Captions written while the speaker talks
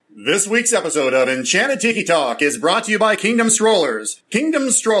This week's episode of Enchanted Tiki Talk is brought to you by Kingdom Strollers. Kingdom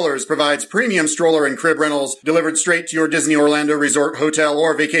Strollers provides premium stroller and crib rentals delivered straight to your Disney Orlando resort, hotel,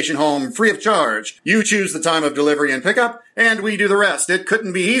 or vacation home free of charge. You choose the time of delivery and pickup, and we do the rest. It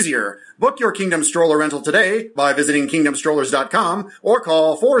couldn't be easier. Book your Kingdom Stroller rental today by visiting kingdomstrollers.com or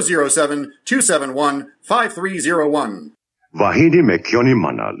call 407-271-5301. Vahidi Mekyoni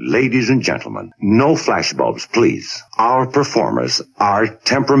Mana, ladies and gentlemen, no flashbulbs, please. Our performers are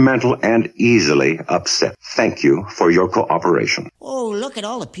temperamental and easily upset. Thank you for your cooperation. Oh, look at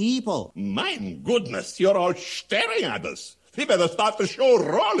all the people. My goodness, you're all staring at us. We better start the show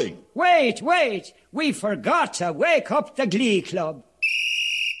rolling. Wait. We forgot to wake up the Glee Club.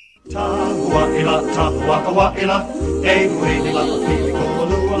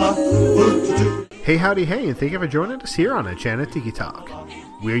 Hey, howdy, hey, and thank you for joining us here on Enchanted Tiki Talk.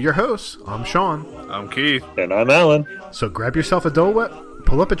 We're your hosts. I'm Sean. I'm Keith. And I'm Alan. So grab yourself a Dole Whip,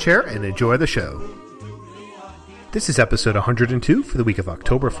 pull up a chair, and enjoy the show. This is episode 102 for the week of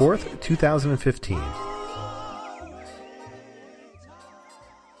October 4th, 2015.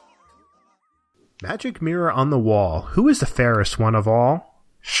 Magic mirror on the wall. Who is the fairest one of all?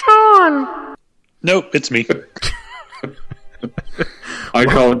 Sean! Nope, it's me. I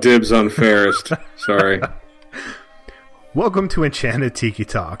call dibs on fairest. Sorry. Welcome to Enchanted Tiki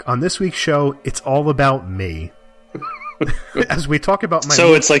Talk. On this week's show, it's all about me. As we talk about my...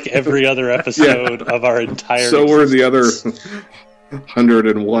 So it's like every other episode of our entire... So were the other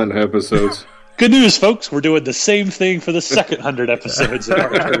 101 episodes. Good news, folks. We're doing the same thing for the second 100 episodes in our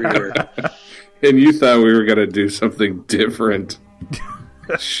career. And you thought we were going to do something different.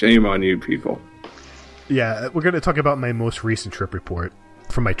 Shame on you people. Yeah, we're going to talk about my most recent trip report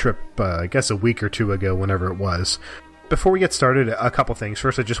from my trip, I guess a week or two ago, whenever it was. Before we get started, a couple things.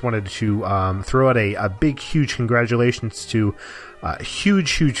 First, I just wanted to throw out a big, huge congratulations to a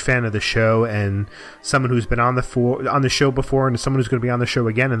huge fan of the show and someone who's been on the show before and someone who's going to be on the show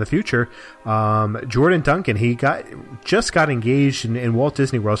again in the future. Jordan Duncan, he just got engaged in Walt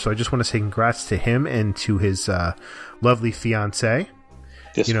Disney World, so I just want to say congrats to him and to his lovely fiancée.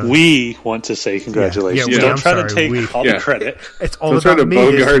 Yes, we want to say congratulations. Yeah, Don't try to take all the credit. It's all about me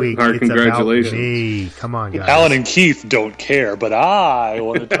this week. Our it's congratulations. About me. Come on, guys. Alan and Keith don't care, but I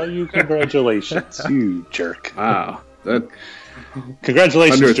want to tell you congratulations, you jerk. Wow. That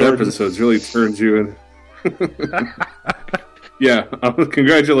congratulations, 100th Jordan. episodes really turns you in. Yeah,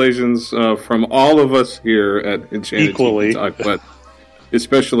 congratulations from all of us here at Enchanted Equally. Tiki Talk, but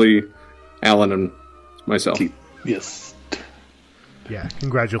especially Alan and myself. Keith. Yes. Yeah,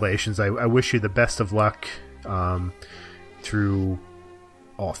 congratulations. I wish you the best of luck through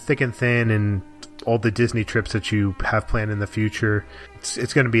all thick and thin and all the Disney trips that you have planned in the future.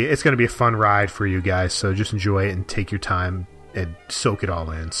 It's going to be a fun ride for you guys, so just enjoy it and take your time and soak it all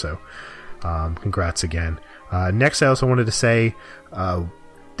in. So congrats again. Next, I also wanted to say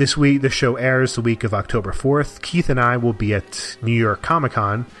this week, the show airs the week of October 4th. Keith and I will be at New York Comic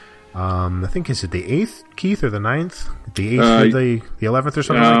Con. I think, is it the 8th, Keith, or the 9th? The 8th through the 11th or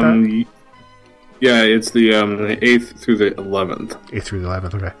something like that? Yeah, it's the 8th through the 11th. 8th through the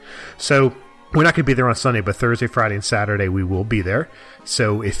 11th, okay. So, we're not going to be there on Sunday, but Thursday, Friday, and Saturday we will be there.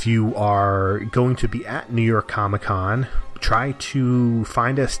 So, if you are going to be at New York Comic Con, try to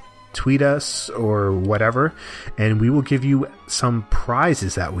find us, tweet us, or whatever, and we will give you some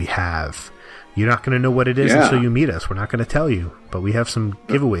prizes that we have. You're not going to know what it is until you meet us. We're not going to tell you, but we have some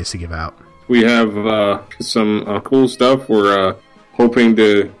giveaways to give out. We have some cool stuff. We're hoping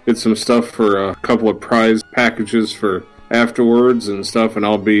to get some stuff for a couple of prize packages for afterwards and stuff, and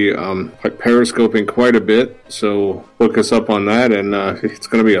I'll be periscoping quite a bit, so look us up on that, and it's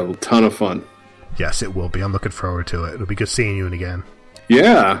going to be a ton of fun. Yes, it will be. I'm looking forward to it. It'll be good seeing you again.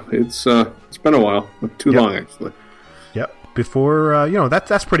 Yeah, it's been a while. Too long, actually. Yep. Before,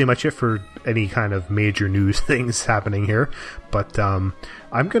 that's pretty much it for any kind of major news things happening here. But I'm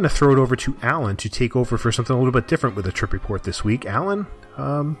going to throw it over to Alan to take over for something a little bit different with the trip report this week. Alan,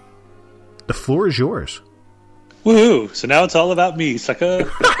 the floor is yours. Woohoo! So now it's all about me, sucker.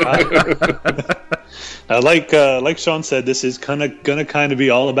 Like Sean said, this is gonna kind of be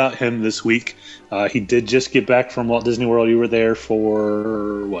all about him this week. He did just get back from Walt Disney World. You were there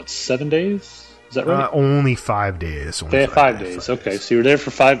for 7 days? Is that right? Only 5 days. 5 days. Okay, so you were there for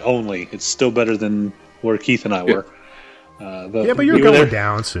 5 only. It's still better than where Keith and I were. But you're going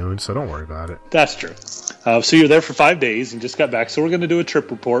down soon, so don't worry about it. That's true. So you're there for 5 days and just got back. So we're going to do a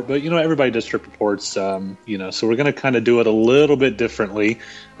trip report, but everybody does trip reports. So we're going to kind of do it a little bit differently.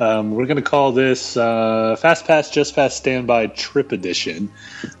 We're going to call this Fast Pass Just Fast Standby Trip Edition.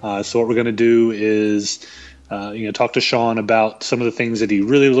 So what we're going to do is talk to Sean about some of the things that he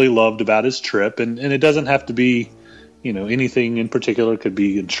really, really loved about his trip. And it doesn't have to be, anything in particular. It could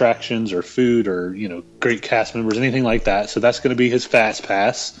be attractions or food or, great cast members, anything like that. So that's going to be his Fast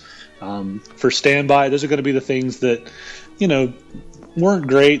Pass. For Standby, those are going to be the things that, weren't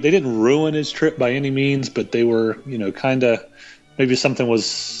great. They didn't ruin his trip by any means, but they were, kind of, maybe something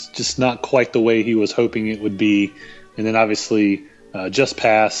was just not quite the way he was hoping it would be. And then obviously Just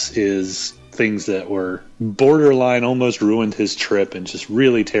Pass is things that were borderline almost ruined his trip and just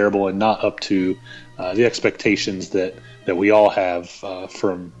really terrible and not up to the expectations that we all have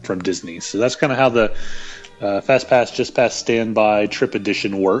from Disney. So that's kind of how the Fast Pass, Just Pass, Standby Trip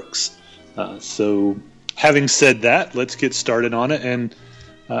Edition works. So having said that, let's get started on it. And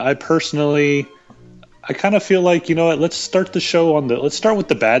I kind of feel like, let's start the show let's start with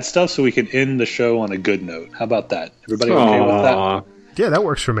the bad stuff so we can end the show on a good note. How about that? Everybody okay with that? Yeah, that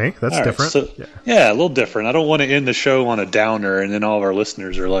works for me. That's different. So, yeah, a little different. I don't want to end the show on a downer and then all of our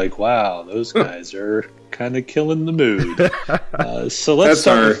listeners are like, wow, those guys are kind of killing the mood. So let's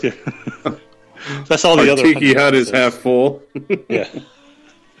start with that's all the other Tiki Hut is half full. Yeah.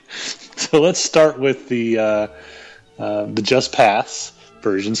 So let's start with the Just Pass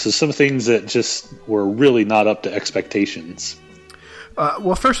version. So some things that just were really not up to expectations.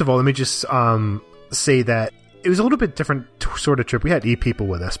 Well, first of all, let me just say that it was a little bit different sort of trip. We had 8 people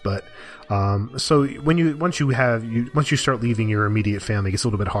with us, but so once you start leaving your immediate family, it gets a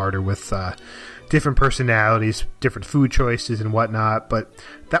little bit harder with different personalities, different food choices, and whatnot. But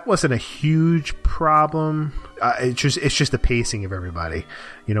that wasn't a huge problem. It's just the pacing of everybody.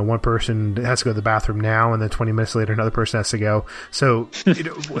 One person has to go to the bathroom now, and then 20 minutes later, another person has to go. So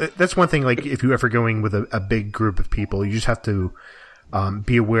that's one thing. Like if you're ever going with a big group of people, you just have to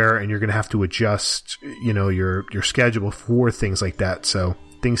be aware, and you're going to have to adjust, your schedule for things like that. So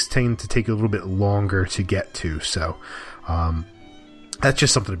things tend to take a little bit longer to get to. So that's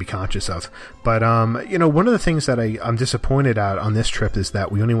just something to be conscious of. But one of the things that I'm disappointed at on this trip is that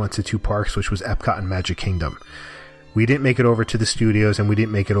we only went to 2 parks, which was Epcot and Magic Kingdom. We didn't make it over to the studios, and we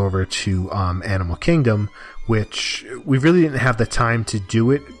didn't make it over to Animal Kingdom, which we really didn't have the time to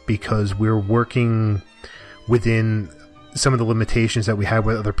do it because we're working within some of the limitations that we had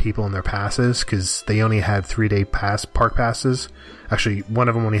with other people and their passes, because they only had 3-day park passes. Actually, one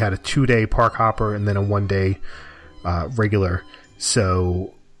of them only had a 2-day park hopper and then a 1-day regular.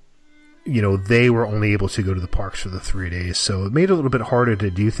 So, they were only able to go to the parks for the 3 days. So it made it a little bit harder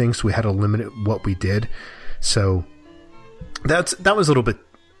to do things. So we had to limit what we did. So that was a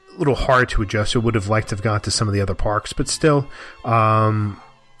little hard to adjust. I would have liked to have gone to some of the other parks, but still,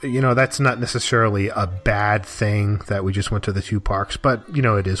 that's not necessarily a bad thing that we just went to the 2 parks, but,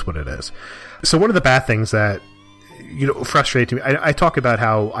 it is what it is. So one of the bad things that, frustrated me, I talk about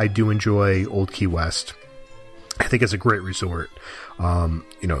how I do enjoy Old Key West. I think it's a great resort.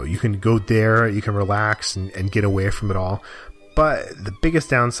 You can go there, you can relax and get away from it all. But the biggest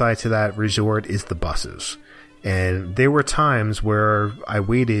downside to that resort is the buses. And there were times where I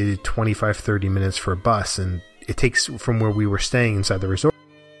waited 25, 30 minutes for a bus, and it takes from where we were staying inside the resort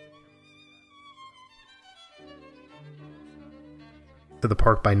to the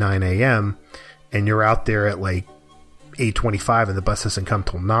park by 9 a.m. and you're out there at like 8:25 and the bus doesn't come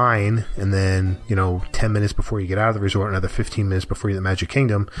till 9, and then 10 minutes before you get out of the resort, another 15 minutes before you get to Magic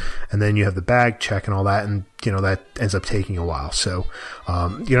Kingdom, and then you have the bag check and all that, and that ends up taking a while. So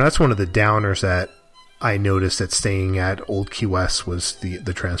that's one of the downers that I noticed that staying at Old Key West was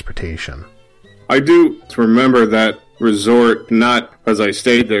the transportation. I do remember that resort, not as I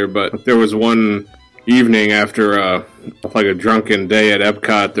stayed there, but there was one evening after like a drunken day at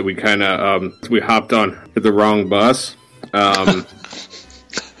Epcot that we kind of we hopped on the wrong bus.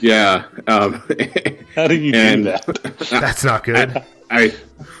 Yeah. How do you do that? That's not good. I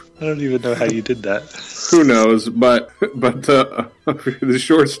don't even know how you did that. Who knows? But the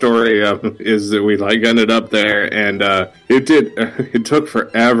short story is that we ended up there, and it took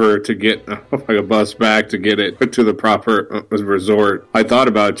forever to get a bus back to get it to the proper resort. I thought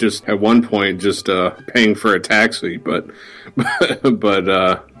about just at one point just paying for a taxi, but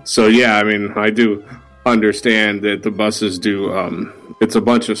so yeah, I mean, I do understand that the buses do. It's a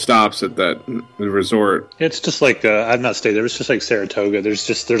bunch of stops at that resort. It's just like I've not stayed there. It's just like Saratoga.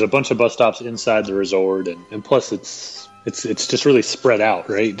 There's a bunch of bus stops inside the resort, and plus it's just really spread out,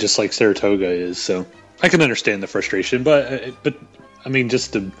 right? Just like Saratoga is. So I can understand the frustration, but I mean,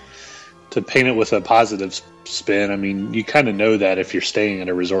 just to paint it with a positive spin, I mean, you kind of know that if you're staying at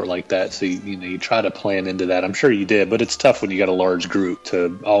a resort like that, so you try to plan into that. I'm sure you did, but it's tough when you got a large group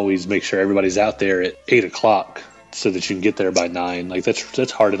to always make sure everybody's out there at 8:00. So that you can get there by 9. Like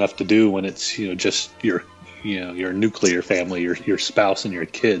that's hard enough to do when it's just your your nuclear family, your spouse and your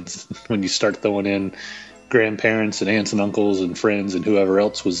kids. When you start throwing in grandparents and aunts and uncles and friends and whoever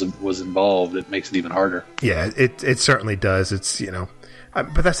else was involved, it makes it even harder. Yeah, it certainly does. It's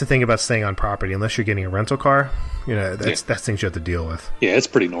but that's the thing about staying on property. Unless you're getting a rental car, that's things you have to deal with. Yeah, it's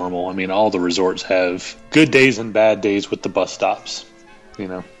pretty normal. I mean, all the resorts have good days and bad days with the bus stops.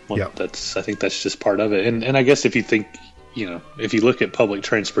 Yep. I think that's just part of it. And I guess if you think, if you look at public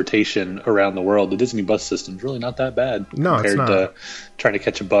transportation around the world, the Disney bus system is really not that bad compared to trying to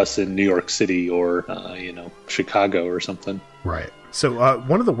catch a bus in New York City or, Chicago or something. Right. So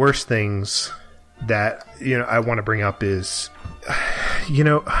one of the worst things that, I want to bring up is,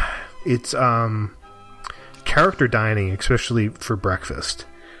 it's character dining, especially for breakfast.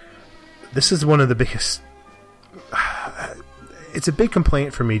 This is one of the biggest... It's a big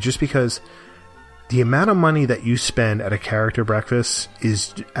complaint for me just because the amount of money that you spend at a character breakfast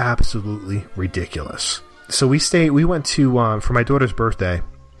is absolutely ridiculous. So we went to, for my daughter's birthday,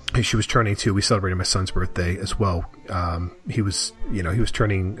 she was turning 2. We celebrated my son's birthday as well. He was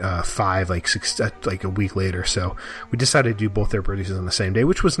turning 5, like a week later. So we decided to do both their birthdays on the same day,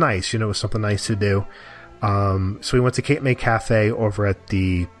 which was nice. It was something nice to do. So we went to Cape May Cafe over at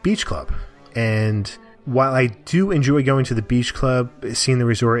the Beach Club. And while I do enjoy going to the Beach Club, seeing the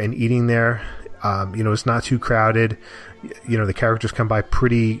resort and eating there, it's not too crowded. The characters come by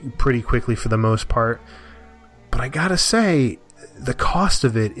pretty quickly for the most part. But I gotta say, the cost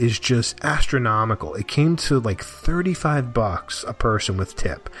of it is just astronomical. It came to like $35 a person with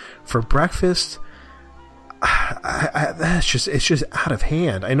tip for breakfast. It's just out of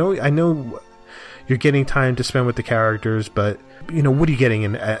hand. I know you're getting time to spend with the characters, but what are you getting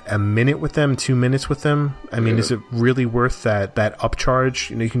in a minute with them, 2 minutes with them? I mean, is it really worth that upcharge?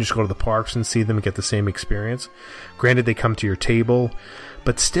 You can just go to the parks and see them and get the same experience. Granted, they come to your table,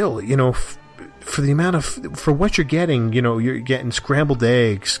 but still, for the amount for what you're getting, you're getting scrambled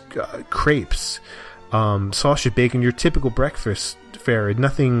eggs, crepes, sausage bacon, your typical breakfast fare,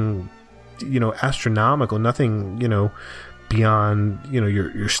 nothing, astronomical, nothing, beyond,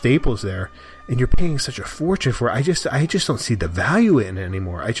 your staples there. And you're paying such a fortune for it. I just don't see the value in it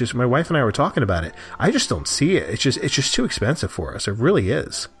anymore. My wife and I were talking about it. I just don't see it. It's just too expensive for us. It really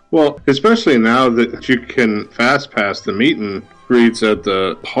is. Well, especially now that you can fast pass the meet and greets at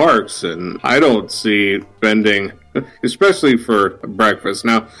the parks, and I don't see spending, especially for breakfast.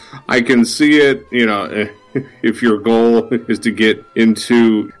 Now, I can see it, if your goal is to get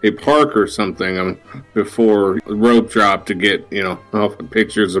into a park or something before rope drop to get,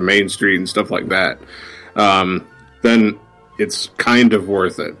 pictures of Main Street and stuff like that, then it's kind of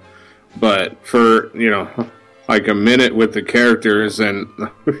worth it. But for, like a minute with the characters, and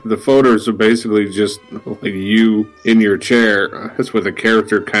the photos are basically just like you in your chair. It's with a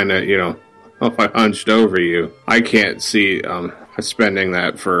character kind of, hunched over you. I can't see spending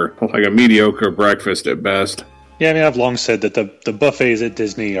that for like a mediocre breakfast at best. Yeah, I mean, I've long said that the buffets at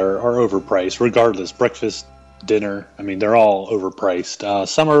Disney are overpriced, regardless. Breakfast, dinner, I mean, they're all overpriced.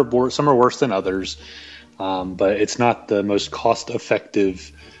 Some are worse than others, but it's not the most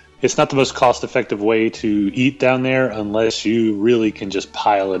cost-effective. It's not the most cost-effective way to eat down there unless you really can just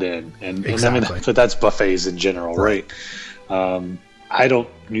pile it in. And exactly. I mean, but that's buffets in general, right? I don't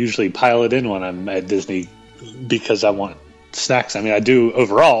usually pile it in when I'm at Disney because I want snacks. I mean, I do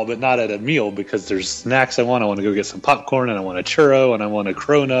overall, but not at a meal because there's snacks I want. I want to go get some popcorn, and I want a churro, and I want a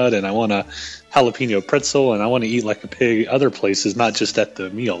cronut, and I want a jalapeno pretzel, and I want to eat like a pig other places, not just at the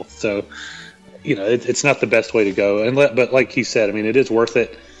meal. So, it's not the best way to go. But like he said, I mean, it is worth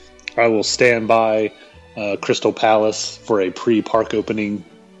it. I will stand by Crystal Palace for a pre-park opening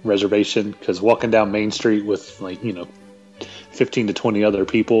reservation because walking down Main Street with 15 to 20 other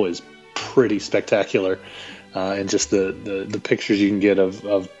people is pretty spectacular. And just the pictures you can get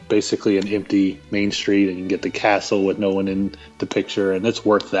of basically an empty Main Street, and you can get the castle with no one in the picture, and it's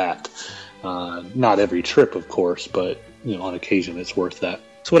worth that. Not every trip, of course, but on occasion it's worth that.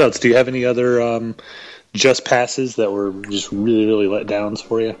 So what else? Do you have any other just passes that were just really, really letdowns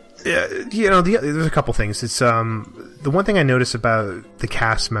for you? Yeah, there's a couple things. It's the one thing I noticed about the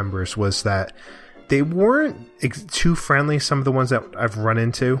cast members was that they weren't too friendly. Some of the ones that I've run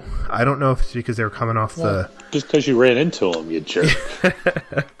into, I don't know if it's because they were coming off just because you ran into them, you jerk.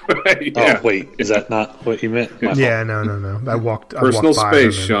 Yeah. Oh wait, is that not what you meant? Yeah, no. I walked personal by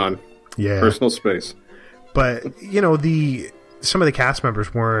space, them Sean. Yeah, personal space. But some of the cast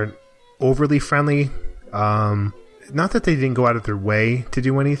members weren't overly friendly. Not that they didn't go out of their way to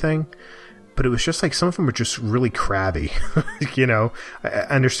do anything, but it was just like some of them were just really crabby. I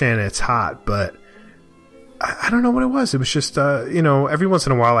understand it's hot, but I don't know what it was. It was just, every once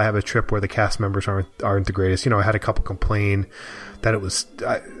in a while I have a trip where the cast members aren't the greatest. I had a couple complain that it was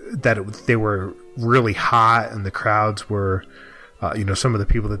they were really hot and the crowds were, some of the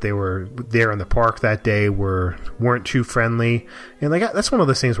people that they were there in the park that day weren't too friendly. And that's one of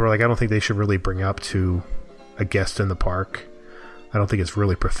those things where I don't think they should really bring up to a guest in the park. I don't think it's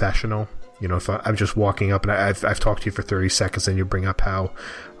really professional. If I'm just walking up and I've talked to you for 30 seconds and you bring up how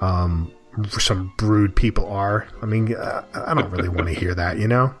some rude people are. I mean, I don't really want to hear that,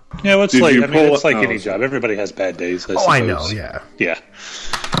 Yeah, well, it's it's like any job. Everybody has bad days. I know, yeah. Yeah.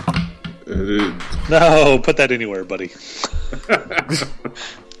 No, put that anywhere, buddy.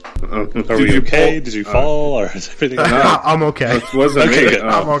 Are we okay? Did you fall? Or is everything okay? I'm okay. It wasn't okay, me. good.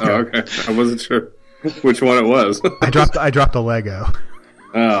 I'm okay. Okay. I wasn't sure which one it was. I dropped a Lego.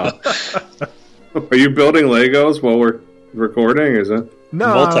 Oh. Are you building Legos while we're recording? Is it? No,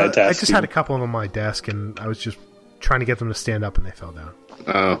 multitasking? I just had a couple of them on my desk, and I was just trying to get them to stand up, and they fell down.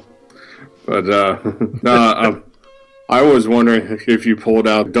 Oh. But, no, I was wondering if you pulled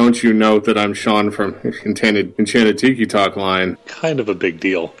out, don't you know that I'm Sean from Enchanted Tiki Talk line? Kind of a big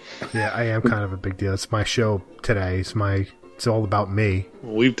deal. Yeah, I am kind of a big deal. It's my show today. It's all about me.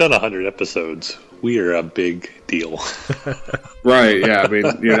 We've done 100 episodes. We are a big deal. Right, yeah. I mean,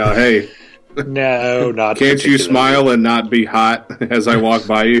 hey. No, not Can't you smile and not be hot as I walk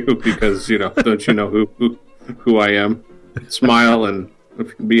by you? Because, don't you know who I am? Smile and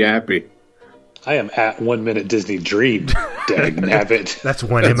be happy. I am at 1 Minute Disney Dream, dag nabbit. That's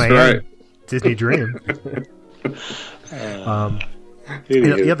one in my right. Disney Dream.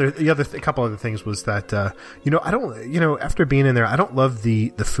 The other couple other things was that I don't after being in there, I don't love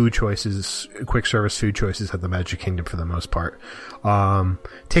the food choices, quick service food choices at the Magic Kingdom for the most part.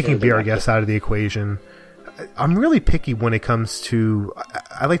 Taking BR Guests out of the equation, I'm really picky when it comes to.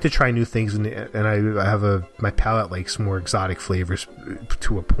 I like to try new things, and I have my palate likes more exotic flavors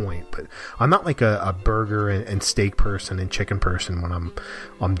to a point. But I'm not like a burger and steak person and chicken person when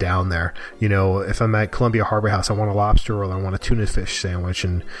I'm down there. If I'm at Columbia Harbor House, I want a lobster roll, I want a tuna fish sandwich,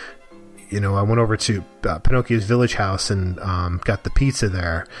 and I went over to Pinocchio's Village House and got the pizza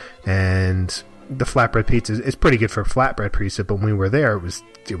there, and the flatbread pizza is pretty good for flatbread pizza, but when we were there,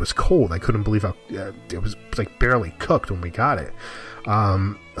 it was cold. I couldn't believe how it was like barely cooked when we got it. So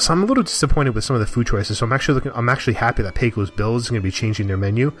I'm a little disappointed with some of the food choices. So I'm actually happy that Pecos Bills is going to be changing their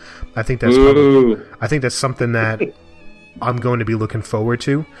menu. I think that's something that I'm going to be looking forward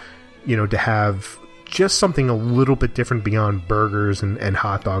to. To have just something a little bit different beyond burgers and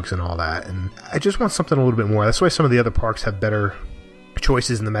hot dogs and all that. And I just want something a little bit more. That's why some of the other parks have better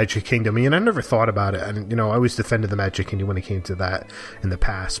choices in the Magic Kingdom. I never thought about it. I always defended the Magic Kingdom when it came to that in the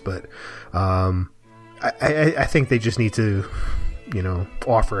past, but I think they just need to,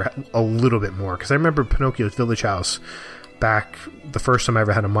 offer a little bit more. Because I remember Pinocchio's Village House back the first time I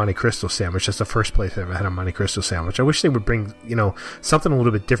ever had a Monte Cristo sandwich. That's the first place I ever had a Monte Cristo sandwich. I wish they would bring, something a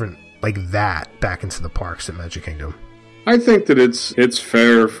little bit different like that back into the parks at Magic Kingdom. I think that it's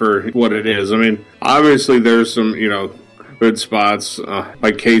fair for what it is. I mean, obviously there's some, good spots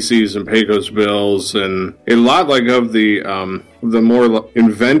like Casey's and Pecos Bills, and a lot of the more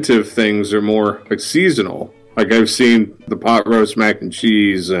inventive things are more like seasonal. Like I've seen the pot roast mac and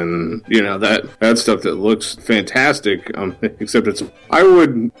cheese, and that stuff that looks fantastic. Except I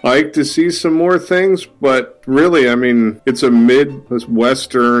would like to see some more things, but really, I mean, it's a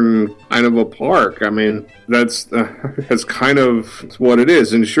Midwestern kind of a park. I mean, that's kind of what it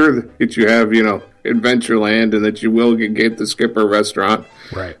is. And sure that you have Adventureland, and that you will get the Skipper restaurant,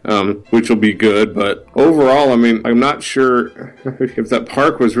 right? Which will be good. But overall, I mean, I'm not sure if that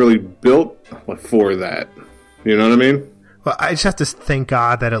park was really built for that. You know what I mean? Well, I just have to thank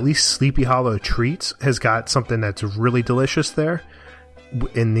God that at least Sleepy Hollow Treats has got something that's really delicious there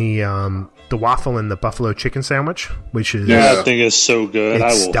in the waffle and the buffalo chicken sandwich, which is that thing is so good. I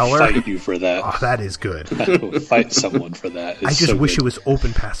will stellar. Fight you for that. Oh, that is good. I will fight someone for that. I just wish it was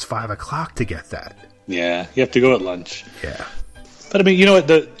open past 5 o'clock to get that. Yeah, you have to go at lunch. Yeah. But I mean, you know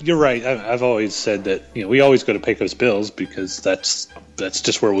what? You're right. I've always said that we always go to Pecos Bills because that's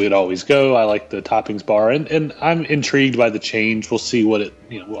just where we'd always go. I like the toppings bar, and I'm intrigued by the change. We'll see what it.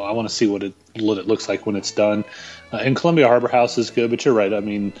 I want to see what it looks like when it's done. And Columbia Harbor House is good, but you're right. I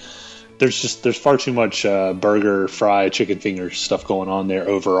mean, there's far too much burger, fry, chicken fingers stuff going on there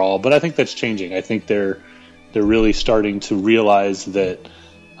overall. But I think that's changing. I think they're really starting to realize that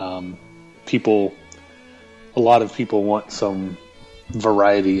a lot of people want some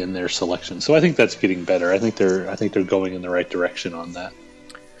variety in their selection. So I think that's getting better. I think they're going in the right direction on that.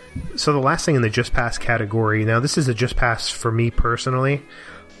 So the last thing in the Just Pass category, now this is a Just Pass for me personally.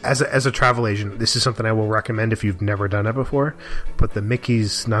 as a travel agent, this is something I will recommend if you've never done it before. But the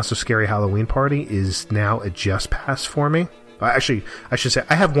Mickey's Not So Scary Halloween Party is now a Just Pass for me. Actually, I should say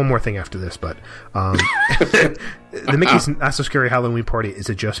I have one more thing after this, but the Mickey's Not So Scary Halloween Party is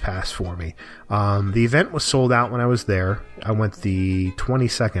a Just Pass for me. The event was sold out when I was there. I went the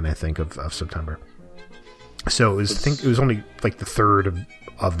 22nd, I think, of September. So it was only like the third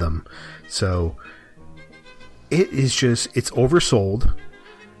of them. So it is just, it's oversold.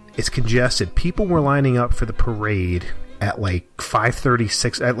 It's congested. People were lining up for the parade at like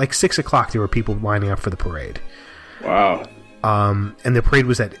 5:36. At like 6 o'clock, there were people lining up for the parade. Wow. And the parade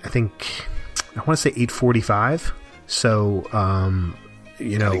was at, I think, I want to say 8:45. So,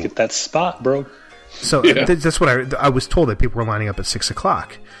 Gotta get that spot, bro. So that's what I was told, that people were lining up at 6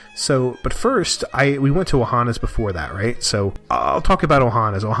 o'clock. So, but first, we went to Ohana's before that, right? So I'll talk about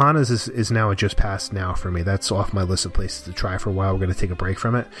Ohana's. Ohana's is now a Just Pass now for me. That's off my list of places to try for a while. We're going to take a break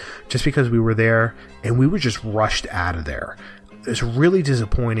from it, just because we were there and we were just rushed out of there. It was really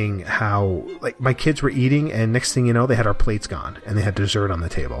disappointing how, like, my kids were eating, and next thing you know, they had our plates gone and they had dessert on the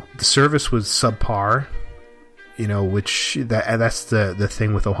table. The service was subpar. Which that's the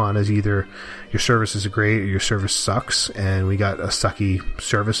thing with Ohana's. Either your service is great or your service sucks, and we got a sucky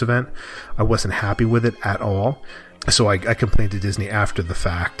service event. I wasn't happy with it at all, so I complained to Disney after the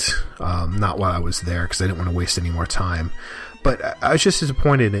fact, not while I was there, because I didn't want to waste any more time. But I was just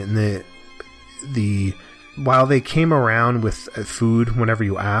disappointed in the while they came around with food whenever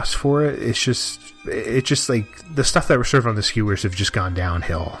you asked for it, it's just like the stuff that were served on the skewers have just gone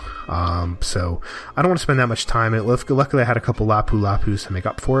downhill. So I don't want to spend that much time. Luckily, I had a couple Lapu-Lapus to make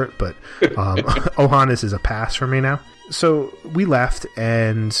up for it, but Ohana's is a pass for me now. So we left,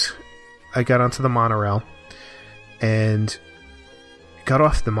 and I got onto the monorail and got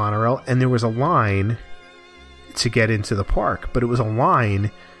off the monorail, and there was a line to get into the park, but it was a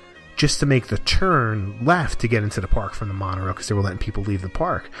line just to make the turn left to get into the park from the monorail, because they were letting people leave the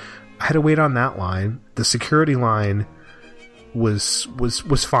park. I had to wait on that line. The security line was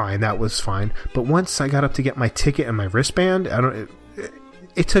fine. That was fine. But once I got up to get my ticket and my wristband,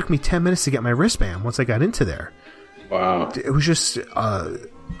 it took me 10 minutes to get my wristband once I got into there. Wow. It was just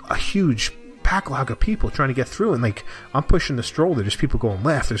a huge backlog of people trying to get through, and like, I'm pushing the stroller, there's people going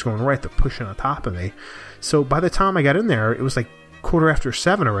left, there's going right, they're pushing on top of me. So by the time I got in there, it was like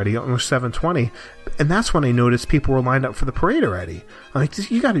 7:15 already, almost 7:20, and that's when I noticed people were lined up for the parade already. I'm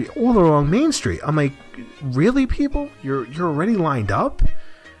like, you got to be all along Main Street. I'm like, really, people? You're already lined up?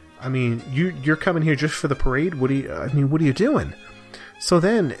 I mean, you're coming here just for the parade? What are you doing? So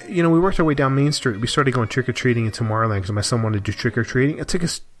then, we worked our way down Main Street. We started going trick-or-treating in Tomorrowland because my son wanted to do trick-or-treating. It took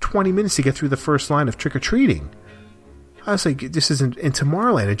us 20 minutes to get through the first line of trick-or-treating. I was like, this isn't in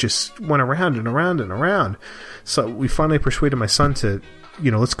Tomorrowland. It just went around and around and around. So we finally persuaded my son to,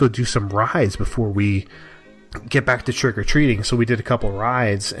 let's go do some rides before we get back to trick-or-treating. So we did a couple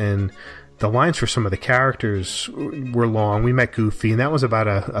rides, and the lines for some of the characters were long. We met Goofy, and that was about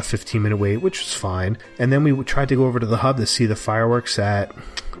a 15-minute wait, which was fine. And then we tried to go over to the hub to see the fireworks at,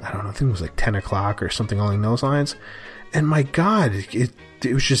 I don't know, I think it was like 10 o'clock or something along those lines. And my God,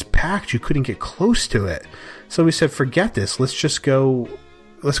 it was just packed. You couldn't get close to it. So we said, forget this. Let's go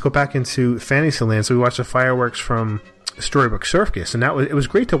back into Fantasyland. So we watched the fireworks from Storybook Circus, and it was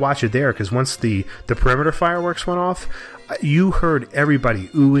great to watch it there, because once the perimeter fireworks went off, you heard everybody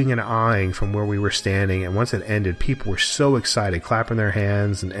oohing and aahing from where we were standing, and once it ended, people were so excited, clapping their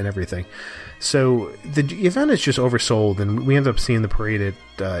hands and everything. So the event is just oversold, and we ended up seeing the parade at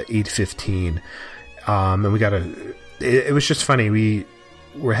 8:15, and it was just funny. We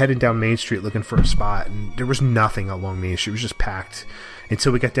were heading down Main Street looking for a spot, and there was nothing along Main Street. It was just packed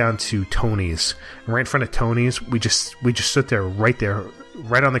until we got down to Tony's. And right in front of Tony's, we just stood there, right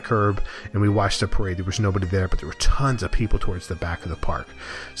on the curb, and we watched the parade. There was nobody there, but there were tons of people towards the back of the park.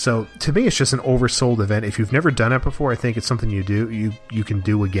 So to me, it's just an oversold event. If you've never done it before, I think it's something you can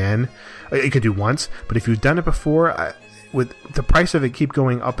do again. You could do once, but if you've done it before, with the price of it keep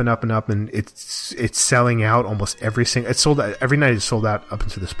going up and up and up, and it's selling out almost it's sold out every night. It's sold out up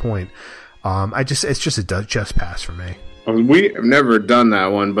until this point. It's just a Just Pass for me. We have never done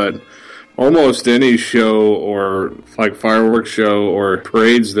that one, but almost any show or like fireworks show or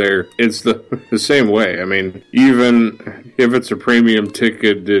parades there, it's the same way. I mean, even if it's a premium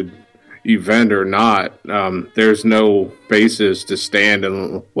ticketed event or not, there's no basis to stand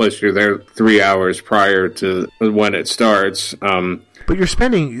unless you're there 3 hours prior to when it starts. But you're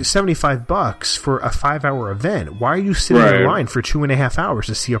spending $75 for a 5-hour event. Why are you sitting in line for 2.5 hours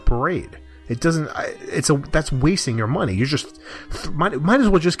to see a parade? It doesn't. That's wasting your money. You just might as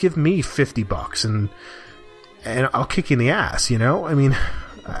well just give me $50 and I'll kick you in the ass. I mean,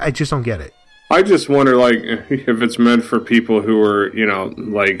 I just don't get it. I just wonder, like, if it's meant for people who are, you know,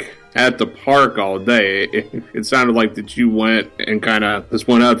 like, at the park all day. It sounded like that you went and kind of just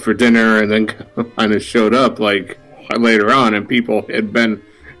went out for dinner and then kind of showed up, like, later on, and people had been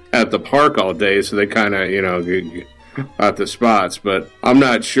at the park all day, so they kind of, you know, got the spots. But I'm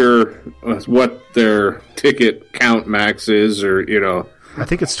not sure what their ticket count max is, or, you know. I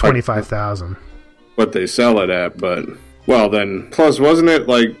think it's 25,000. What they sell it at, but... Well, then, plus, wasn't it,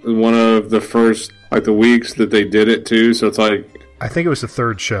 like, one of the first, like, the weeks that they did it, too? So it's like... I think it was the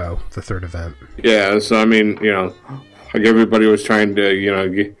third show, the third event. Yeah, so, I mean, you know, like, everybody was trying to, you know,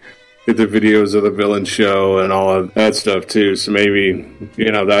 get the videos of the villain show and all of that stuff, too. So maybe,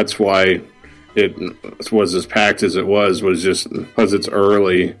 you know, that's why it was as packed as it was just because it's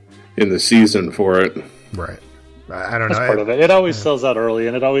early in the season for it. Right. I don't know. That's part of it. It always sells out early,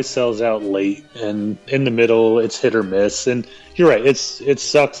 and it always sells out late, and in the middle, it's hit or miss. And you're right. It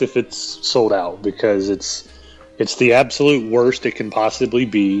sucks if it's sold out, because it's the absolute worst it can possibly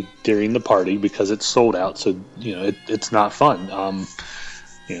be during the party, because it's sold out. So, you know, it's not fun.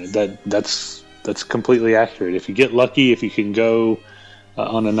 You know, that's completely accurate. If you get lucky, if you can go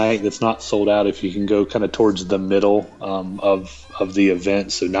on a night that's not sold out, if you can go kind of towards the middle of the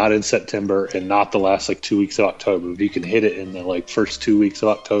event, so not in September and not the last like 2 weeks of October, if you can hit it in the like first 2 weeks of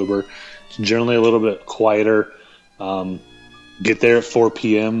October, it's generally a little bit quieter. Get there at 4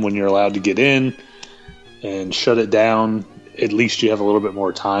 p.m. when you're allowed to get in, and shut it down. At least you have a little bit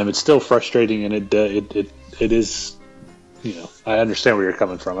more time. It's still frustrating, and it is. You know, I understand where you're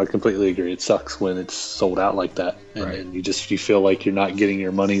coming from. I completely agree. It sucks when it's sold out like that, and, right. and you feel like you're not getting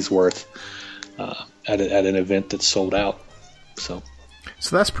your money's worth at an event that's sold out. So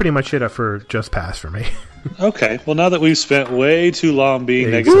that's pretty much it for Just Pass for me. Okay, well, now that we've spent way too long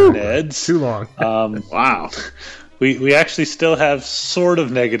being negative Neds, too long. Wow. We actually still have sort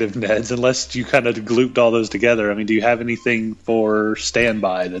of negative Neds, unless you kind of glooped all those together. I mean, do you have anything for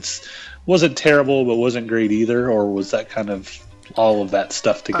Standby that's wasn't terrible but wasn't great either, or was that kind of all of that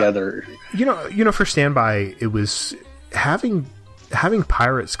stuff together? You know, for Standby, it was having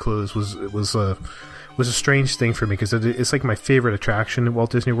Pirates close was a strange thing for me, because it's like my favorite attraction at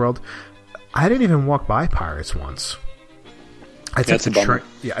Walt Disney World. I didn't even walk by Pirates once. I took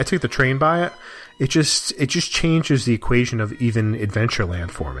the train by it. It just changes the equation of even Adventureland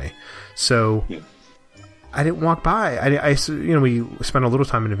for me. So. Yeah. I didn't walk by. I we spent a little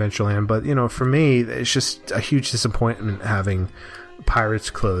time in Adventureland, but, you know, for me, it's just a huge disappointment having Pirates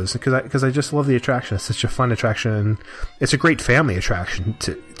close, because I just love the attraction. It's such a fun attraction. It's a great family attraction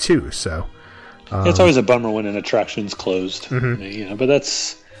too. So it's always a bummer when an attraction's closed. Mm-hmm. You know, but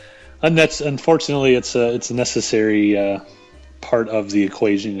that's unfortunately it's a necessary part of the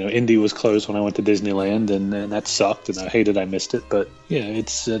equation. You know, Indy was closed when I went to Disneyland, and that sucked, and I hated I missed it. But yeah,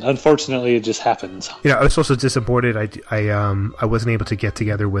 it's unfortunately it just happens. You know, I was also disappointed. I wasn't able to get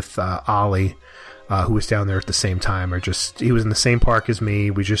together with Ollie, who was down there at the same time, he was in the same park as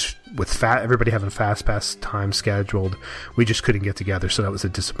me. We just everybody having Fast Pass time scheduled, we just couldn't get together. So that was a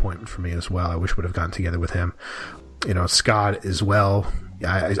disappointment for me as well. I wish we would have gotten together with him. You know, Scott as well.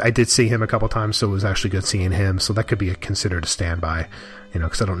 I did see him a couple times, so it was actually good seeing him. So that could be considered a standby, you know,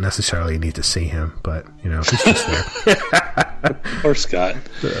 because I don't necessarily need to see him, but, you know, he's just there. Poor Scott.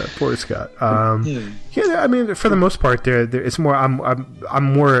 Poor Scott. Yeah, I mean, for the most part, there it's more.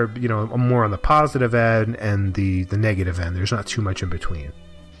 I'm more, you know, I'm more on the positive end and the negative end. There's not too much in between.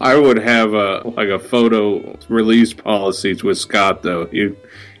 I would have a photo release policy with Scott, though.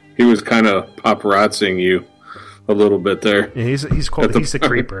 He was kind of paparazziing you a little bit there. Yeah, he's called. He's the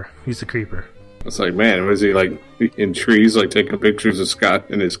creeper. He's the creeper. It's like, man, was he like in trees, like taking pictures of Scott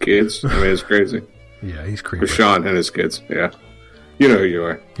and his kids? I mean, it's crazy. Yeah, he's creepy. Or Sean and his kids. Yeah, you know who you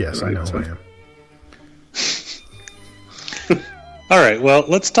are. Yes, I know who I am. All right, well,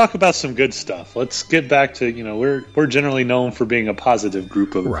 let's talk about some good stuff. Let's get back to, you know, we're generally known for being a positive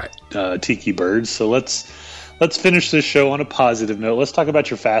group of Tiki Birds. So let's finish this show on a positive note. Let's talk about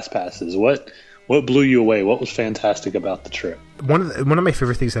your Fast Passes. What blew you away? What was fantastic about the trip? One of my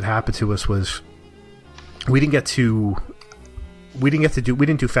favorite things that happened to us was we didn't do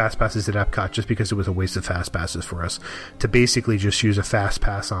Fast Passes at Epcot just because it was a waste of Fast Passes for us to basically just use a Fast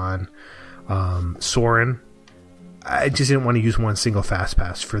Pass on Soarin'. I just didn't want to use one single Fast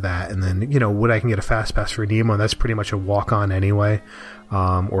Pass for that. And then, you know, would I can get a Fast Pass for Nemo? That's pretty much a walk-on anyway.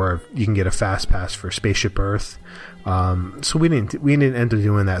 Or you can get a Fast Pass for Spaceship Earth. So we didn't end up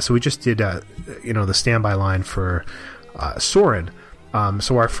doing that. So we just did, the standby line for Soarin'.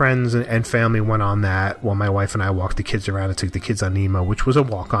 So our friends and family went on that while my wife and I walked the kids around and took the kids on Nemo, which was a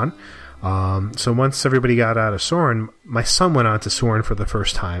walk-on. So once everybody got out of Soarin', my son went on to Soarin' for the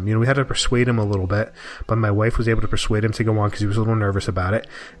first time. We had to persuade him a little bit, but my wife was able to persuade him to go on because he was a little nervous about it,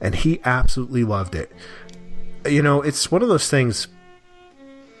 and he absolutely loved it. It's one of those things,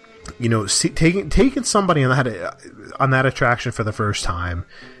 taking somebody on that attraction for the first time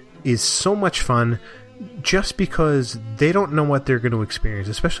is so much fun just because they don't know what they're going to experience,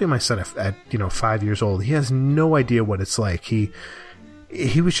 especially my son at 5 years old. He has no idea what it's like. He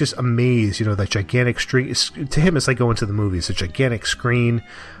was just amazed, that gigantic screen. To him, it's like going to the movies. A gigantic screen.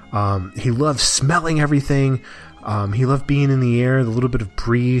 He loved smelling everything. He loved being in the air, the little bit of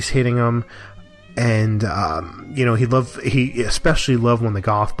breeze hitting him. And, he especially loved when the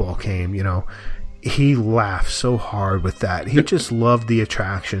golf ball came, He laughed so hard with that. He just loved the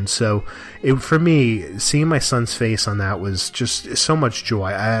attraction. So, for me, seeing my son's face on that was just so much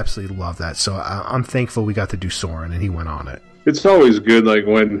joy. I absolutely love that. So, I'm thankful we got to do Soarin', and he went on it. It's always good, like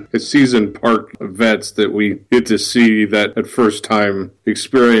when it's season park vets that we get to see that first time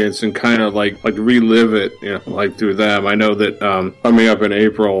experience and kind of like relive it, through them. I know that coming up in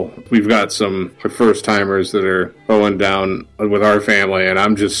April, we've got some first timers that are going down with our family, and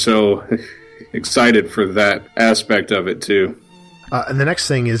I'm just so excited for that aspect of it too. And the next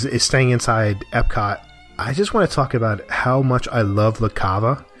thing is staying inside Epcot. I just want to talk about how much I love La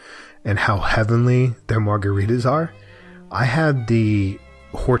Cava and how heavenly their margaritas are. I had the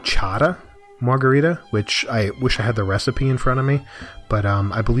horchata margarita, which I wish I had the recipe in front of me, but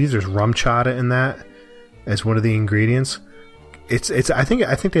I believe there's rum chata in that as one of the ingredients. I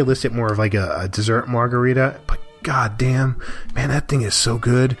think they list it more of like a dessert margarita, but goddamn, man, that thing is so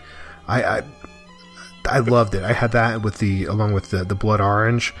good. I loved it. I had that along with the blood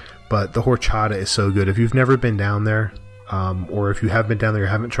orange, but the horchata is so good. If you've never been down there, or if you have been down there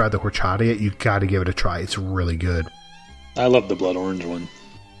and haven't tried the horchata yet, you've got to give it a try. It's really good. I love the blood orange one.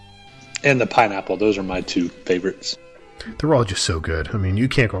 And the pineapple. Those are my two favorites. They're all just so good. I mean, you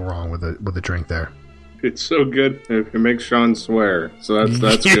can't go wrong with a drink there. It's so good. It makes Sean swear. So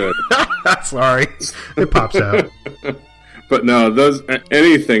that's good. Sorry. It pops out. But no,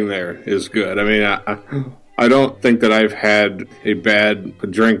 anything there is good. I mean, I don't think that I've had a bad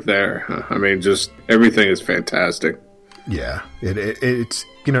drink there. I mean, just everything is fantastic. Yeah, it's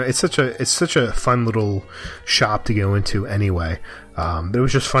such a fun little shop to go into anyway. It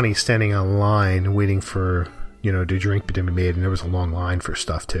was just funny standing on line waiting for to drink to be made, and there was a long line for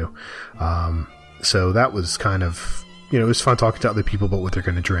stuff too. So that was kind of it was fun talking to other people about what they're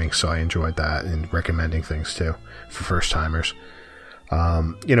going to drink. So I enjoyed that and recommending things too for first timers.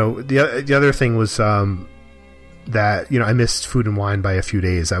 The other thing was that I missed Food and Wine by a few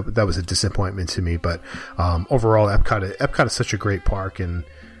days. That was a disappointment to me, but overall Epcot is such a great park, and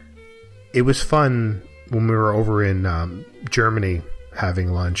it was fun when we were over in Germany having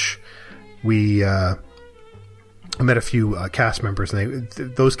lunch. We met a few cast members, and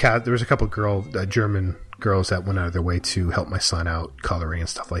there was a couple of German girls that went out of their way to help my son out coloring and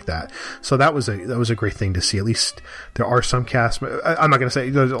stuff like that. So that was a great thing to see. At least there are some cast. I'm not going to say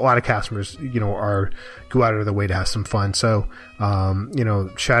there's a lot of cast members, go out of their way to have some fun. So,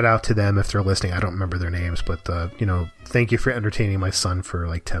 shout out to them if they're listening. I don't remember their names, but thank you for entertaining my son for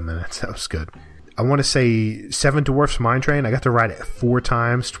like 10 minutes. That was good. I want to say Seven Dwarfs Mine Train. I got to ride it 4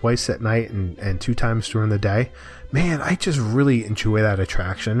 times, twice at night and 2 times during the day. Man, I just really enjoy that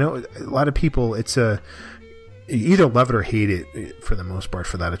attraction. I know a lot of people, you either love it or hate it for the most part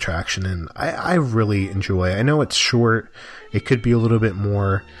for that attraction, and I really enjoy it. I know it's short. It could be a little bit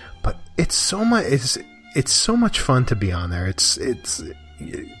more, but it's so much fun to be on there. It's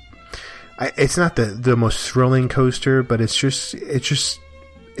not the most thrilling coaster, but it's just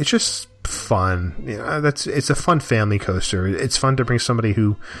fun. It's a fun family coaster. It's fun to bring somebody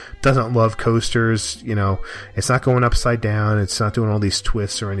who doesn't love coasters. It's not going upside down. It's not doing all these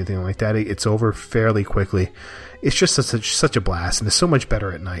twists or anything like that. It's over fairly quickly. It's just such a blast, and it's so much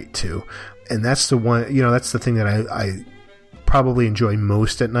better at night too. And that's the one. That's the thing that I probably enjoy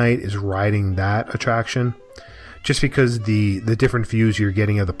most at night is riding that attraction, just because the different views you're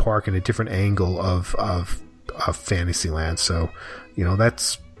getting of the park and a different angle of Fantasyland. So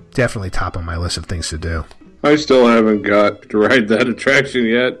that's definitely top on my list of things to do. I still haven't got to ride that attraction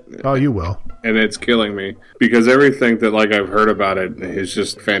yet. Oh, you will. And it's killing me because everything that I've heard about it is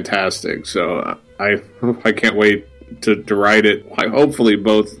just fantastic. So I can't wait to ride it. Hopefully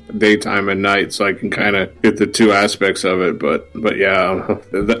both daytime and night, so I can kind of get the two aspects of it. But yeah,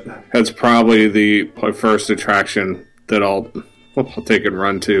 that's probably the first attraction that I'll take and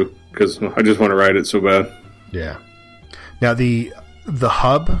run to because I just want to ride it so bad. Yeah. Now the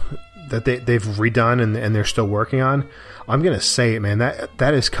hub that they've redone and they're still working on, I'm gonna say, man,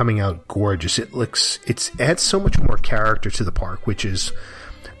 that is coming out gorgeous. It adds so much more character to the park, which is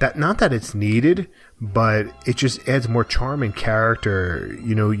that, not that it's needed, but it just adds more charm and character.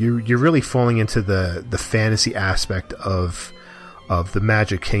 You know, you're really falling into the fantasy aspect of the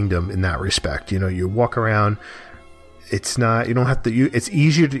Magic Kingdom in that respect. You know, you walk around. It's not, you don't have to. It's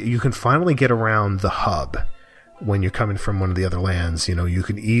easier to. You can finally get around the hub when you're coming from one of the other lands. You know, you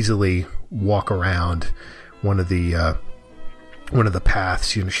can easily walk around one of the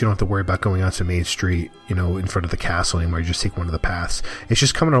paths. You know, you don't have to worry about going onto Main Street, you know, in front of the castle anymore. You just take one of the paths. It's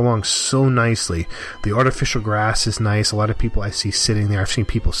just coming along so nicely. The artificial grass is nice. A lot of people I see sitting there. I've seen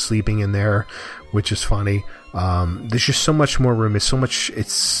people sleeping in there, which is funny. There's just so much more room. It's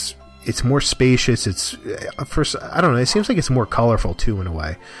more spacious. It's first, I don't know. It seems like it's more colorful too, in a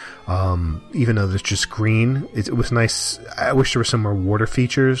way. Even though it's just green, it was nice. I wish there were some more water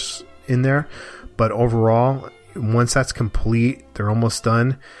features in there, but overall, once that's complete, they're almost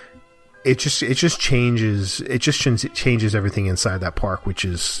done. It just changes everything inside that park, which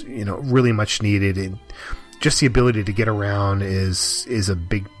is, you know, really much needed. And just the ability to get around is a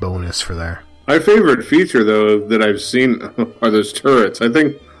big bonus for there. My favorite feature, though, that I've seen are those turrets. I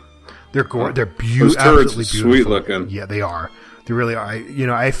think they're beautiful. Those turrets are sweet looking. Yeah, they are. They really are.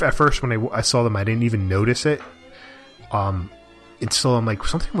 At first when I saw them, I didn't even notice it. And so I'm like,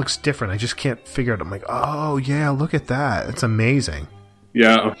 something looks different. I just can't figure it. I'm like, oh yeah, look at that. It's amazing.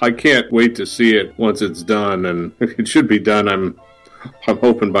 Yeah, I can't wait to see it once it's done, and it should be done. I'm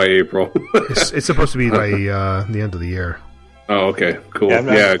hoping by April. It's supposed to be by the end of the year. Oh, okay, cool.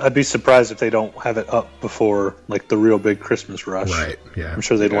 Yeah, I'd be surprised if they don't have it up before like the real big Christmas rush. Right. Yeah. I'm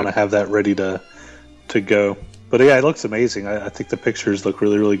sure they'd want to have that ready to go. But yeah, it looks amazing. I think the pictures look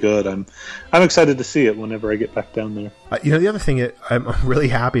really, really good. I'm excited to see it whenever I get back down there. The other thing that I'm really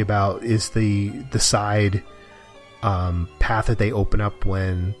happy about is the side path that they open up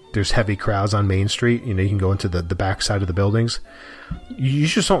when there's heavy crowds on Main Street. You know, you can go into the back side of the buildings. You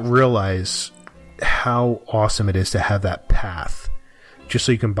just don't realize how awesome it is to have that path, just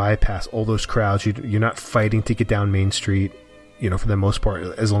so you can bypass all those crowds. You're not fighting to get down Main Street, you know, for the most part,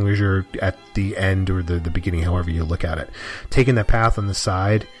 as long as you're at the end or the beginning, however you look at it. Taking that path on the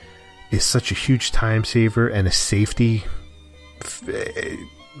side is such a huge time saver and a safety,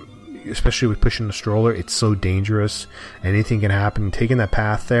 especially with pushing the stroller. It's so dangerous. Anything can happen. Taking that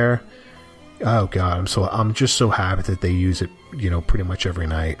path there, oh god, I'm just so happy that they use it, you know, pretty much every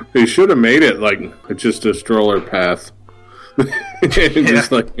night. They should have made it like just a stroller path.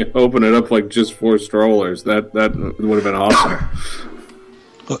 Just like open it up like just for strollers. That would have been awesome.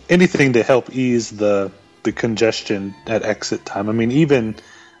 Well, anything to help ease the congestion at exit time. I mean, even,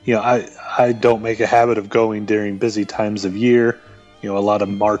 you know, I don't make a habit of going during busy times of year. You know, a lot of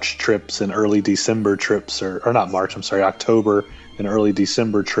March trips and early December trips, or not March, I'm sorry, October and early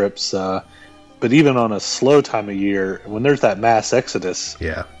December trips. But even on a slow time of year, when there's that mass exodus,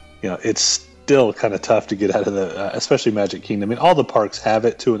 yeah, you know, it's still kind of tough to get out of especially Magic Kingdom. I mean, all the parks have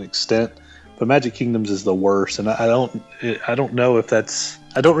it to an extent, but Magic Kingdom's is the worst. And I don't know if that's,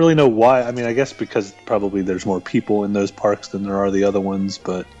 I don't really know why. I mean, I guess because probably there's more people in those parks than there are the other ones.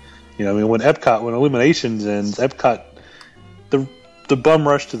 But, you know, I mean, when Illuminations ends, Epcot, the bum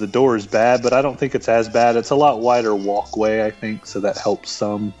rush to the door is bad, but I don't think it's as bad. It's a lot wider walkway, I think, so that helps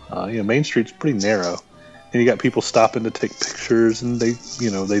some. You know, Main Street's pretty narrow, and you got people stopping to take pictures, and they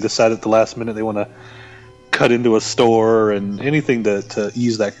decide at the last minute they want to cut into a store, and anything to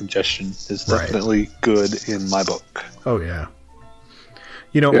ease that congestion is definitely good in my book. Oh yeah.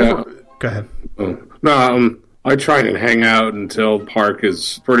 You know, go ahead. No, I try and hang out until the park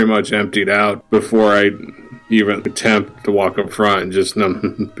is pretty much emptied out before I even attempt to walk up front, and just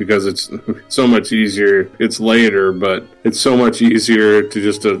because it's so much easier. It's later, but it's so much easier to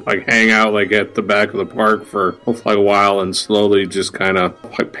just like hang out like at the back of the park for like a while and slowly just kind of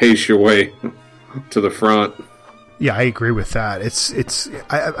like pace your way to the front. Yeah, I agree with that.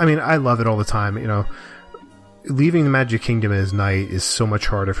 I mean, I love it all the time. You know, leaving the Magic Kingdom at night is so much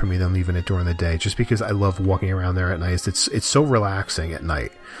harder for me than leaving it during the day, just because I love walking around there at night. It's so relaxing at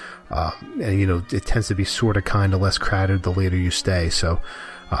night. And, you know, it tends to be sort of kind of less crowded the later you stay. So,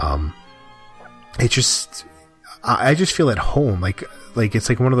 I just feel at home. Like it's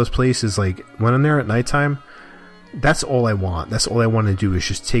like one of those places, like when I'm there at nighttime, that's all I want. That's all I want to do is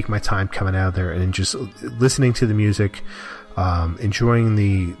just take my time coming out of there and just listening to the music, enjoying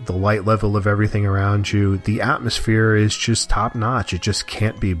the light level of everything around you. The atmosphere is just top notch. It just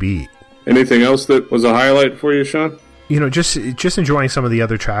can't be beat. Anything else that was a highlight for you, Sean? just enjoying some of the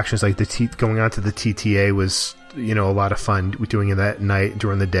other attractions, like going on to the TTA was, a lot of fun doing it that night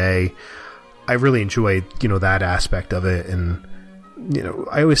during the day. I really enjoyed, that aspect of it. And,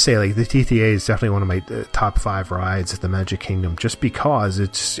 I always say, like, the TTA is definitely one of my top 5 rides at the Magic Kingdom, just because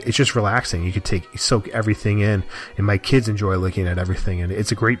it's just relaxing. You could soak everything in, and my kids enjoy looking at everything, and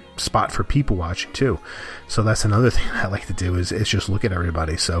it's a great spot for people watching too. So that's another thing I like to do is just look at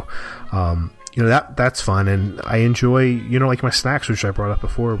everybody. So, that's fun, and I enjoy, like my snacks, which I brought up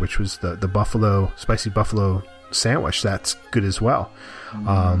before, which was the spicy buffalo sandwich. That's good as well.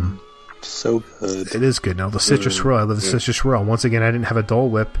 So good. It is good. Now the citrus roll. I love the citrus roll. Once again, I didn't have a Dole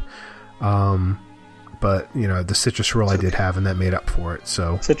Whip, but the citrus roll I did have, and that made up for it.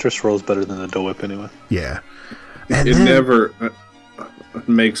 So citrus roll is better than the Dole Whip anyway. Yeah, it never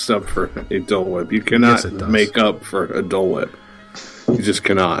makes up for a Dole Whip. You cannot make up for a Dole Whip. You just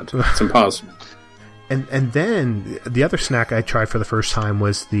cannot. It's impossible. And then the other snack I tried for the first time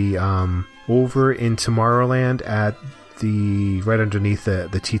was the over in Tomorrowland at the right underneath the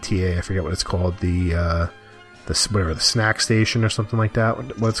TTA. I forget what it's called. The snack station or something like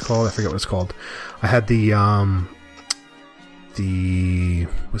that. What it's called? I forget what it's called. I had the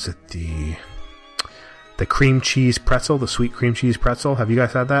cream cheese pretzel, the sweet cream cheese pretzel. Have you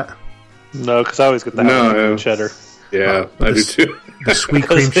guys had that? No, because I always get the jalapeno cheddar. Yeah, I do too. The sweet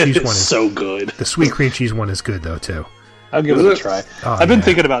cream cheese one is so good. The sweet cream cheese one is good though too. I'll give it a try. I've been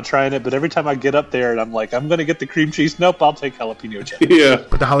thinking about trying it, but every time I get up there and I'm like, I'm going to get the cream cheese. Nope, I'll take jalapeno cheddar. Yeah,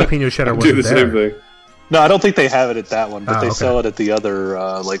 but the jalapeno cheddar wasn't do the same thing. No, I don't think they have it at that one, but they sell it at the other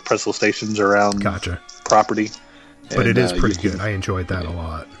like pretzel stations around property. But it is pretty good. I enjoyed that a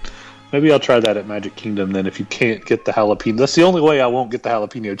lot. Maybe I'll try that at Magic Kingdom then. If you can't get the jalapeno, that's the only way I won't get the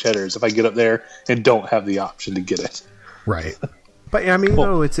jalapeno cheddar is if I get up there and don't have the option to get it. Right. But I mean,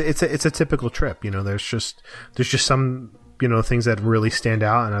 it's a typical trip. There's just some things that really stand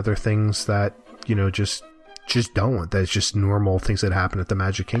out, and other things that just don't. That's just normal things that happen at the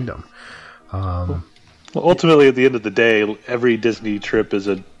Magic Kingdom. Well, ultimately, at the end of the day, every Disney trip is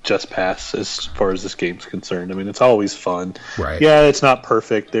a just pass as far as this game's concerned. I mean, it's always fun. Right. Yeah, it's not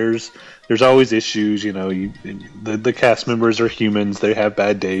perfect. There's always issues. The cast members are humans. They have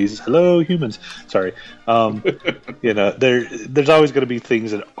bad days. Hello, humans. Sorry. There's always going to be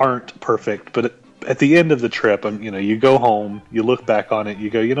things that aren't perfect. But at the end of the trip, you go home, you look back on it, you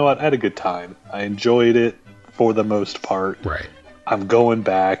go, you know what? I had a good time. I enjoyed it for the most part. Right. I'm going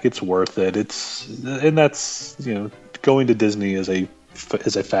back. It's worth it. That's going to Disney is a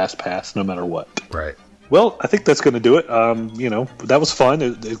fast pass no matter what. Right. Well, I think that's going to do it. That was fun.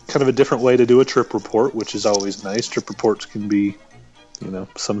 Kind of a different way to do a trip report, which is always nice. Trip reports can be,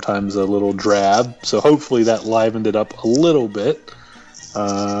 sometimes a little drab. So hopefully that livened it up a little bit.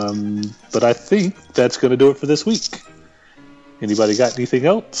 But I think that's going to do it for this week. Anybody got anything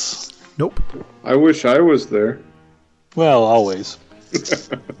else? Nope. I wish I was there. Well, always.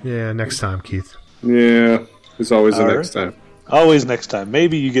 Yeah, next time, Keith. Yeah, it's always the next time. Always next time.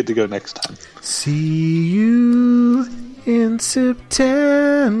 Maybe you get to go next time. See you in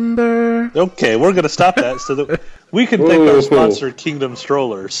September. Okay, we're going to stop that so that we can thank our sponsor, Kingdom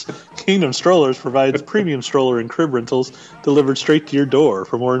Strollers. Kingdom Strollers provides premium stroller and crib rentals delivered straight to your door.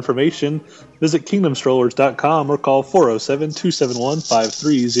 For more information, visit kingdomstrollers.com or call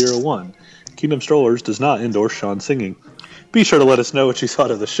 407-271-5301. Kingdom Strollers does not endorse Sean singing. Be sure to let us know what you thought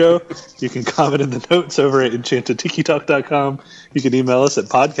of the show. You can comment in the notes over at enchantedtikitalk.com. You can email us at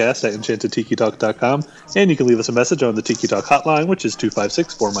podcast@enchantedtikitalk.com. And you can leave us a message on the Tiki Talk hotline, which is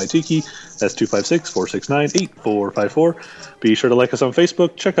 256-4MyTiki. That's 256-469-8454. Be sure to like us on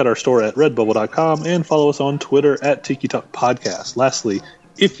Facebook, check out our store at redbubble.com, and follow us on Twitter at Tiki Talk Podcast. Lastly,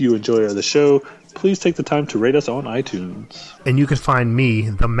 if you enjoy the show, please take the time to rate us on iTunes. And you can find me,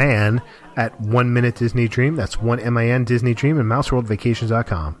 the man, at 1 Minute Disney Dream. That's 1MIN Disney Dream, and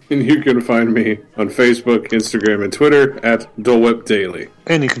MouseWorldVacations.com. And you can find me on Facebook, Instagram, and Twitter at Dole Whip Daily.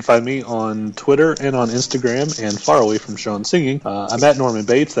 And you can find me on Twitter and on Instagram and far away from Sean singing. I'm at Norman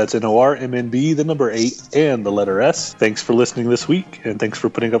Bates. That's NORMNB, the number 8, and the letter S. Thanks for listening this week, and thanks for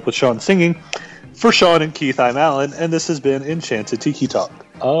putting up with Sean singing. For Sean and Keith, I'm Alan, and this has been Enchanted Tiki Talk.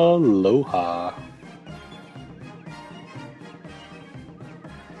 Aloha.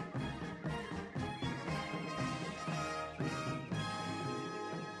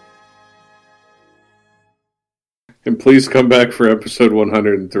 And please come back for episode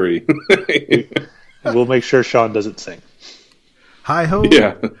 103. We'll make sure Sean doesn't sing. Hi-ho.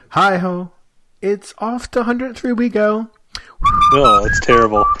 Yeah. Hi-ho. It's off to 103 we go. Oh, it's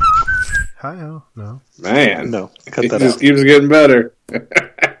terrible. Hi-ho. No. Man. No. Cut it that just out. keeps getting better.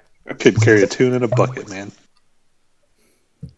 Could carry a tune in a bucket, man.